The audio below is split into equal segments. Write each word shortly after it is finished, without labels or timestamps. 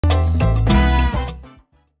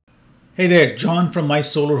Hey there, John from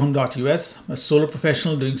mysolarhome.us. I'm a solar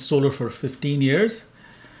professional doing solar for 15 years.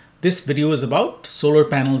 This video is about solar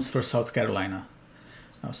panels for South Carolina.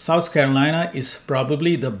 Now, South Carolina is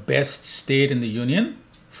probably the best state in the union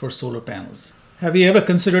for solar panels. Have you ever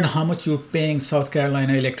considered how much you're paying South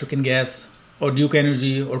Carolina Electric and Gas or Duke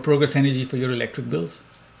Energy or Progress Energy for your electric bills?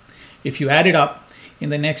 If you add it up,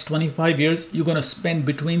 in the next 25 years, you're going to spend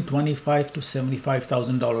between $25,000 to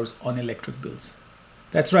 $75,000 on electric bills.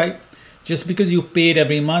 That's right. Just because you pay it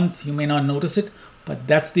every month, you may not notice it, but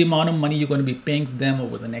that's the amount of money you're going to be paying to them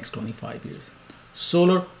over the next 25 years.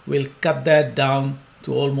 Solar will cut that down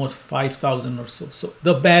to almost $5,000 or so. So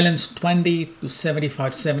the balance, $20,000 to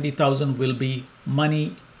 $70,000 will be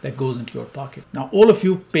money that goes into your pocket. Now, all of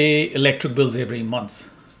you pay electric bills every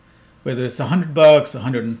month, whether it's $100,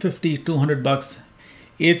 $150, $200.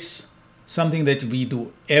 It's something that we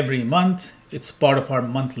do every month. It's part of our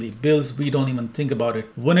monthly bills. We don't even think about it.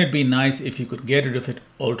 Wouldn't it be nice if you could get rid of it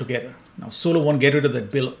altogether? Now, solar won't get rid of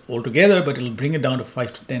that bill altogether, but it'll bring it down to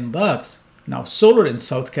 $5 to $10. Now, solar in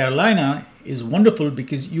South Carolina is wonderful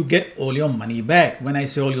because you get all your money back. When I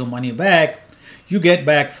say all your money back, you get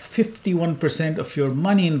back 51% of your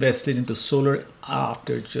money invested into solar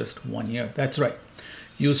after just 1 year. That's right.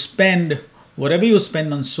 You spend whatever you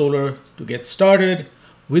spend on solar to get started.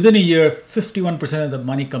 Within a year, 51% of the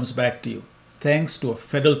money comes back to you, thanks to a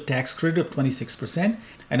federal tax credit of 26%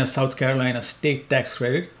 and a South Carolina state tax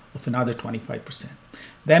credit of another 25%.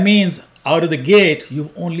 That means out of the gate,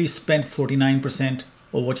 you've only spent 49%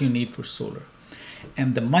 of what you need for solar.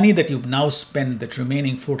 And the money that you've now spent, that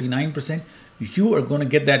remaining 49%, you are going to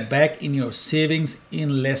get that back in your savings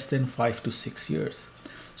in less than 5 to 6 years.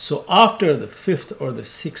 So after the 5th or the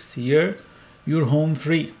 6th year, you're home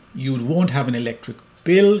free. You won't have an electric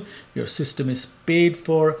bill. Your system is paid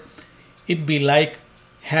for. It'd be like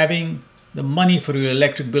having the money for your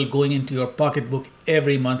electric bill going into your pocketbook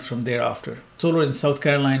every month from thereafter. Solar in South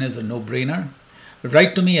Carolina is a no-brainer.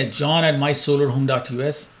 Write to me at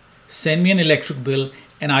john@mysolarhome.us. Send me an electric bill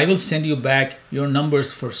and I will send you back your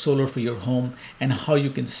numbers for solar for your home and how you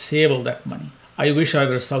can save all that money. I wish I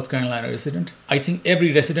were a South Carolina resident. I think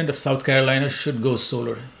every resident of South Carolina should go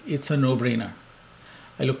solar. It's a no-brainer.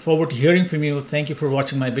 I look forward to hearing from you. Thank you for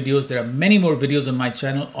watching my videos. There are many more videos on my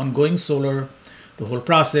channel on going solar, the whole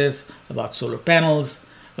process, about solar panels,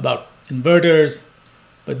 about inverters.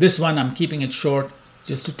 But this one, I'm keeping it short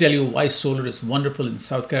just to tell you why solar is wonderful in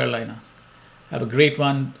South Carolina. Have a great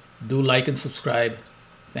one. Do like and subscribe.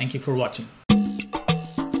 Thank you for watching.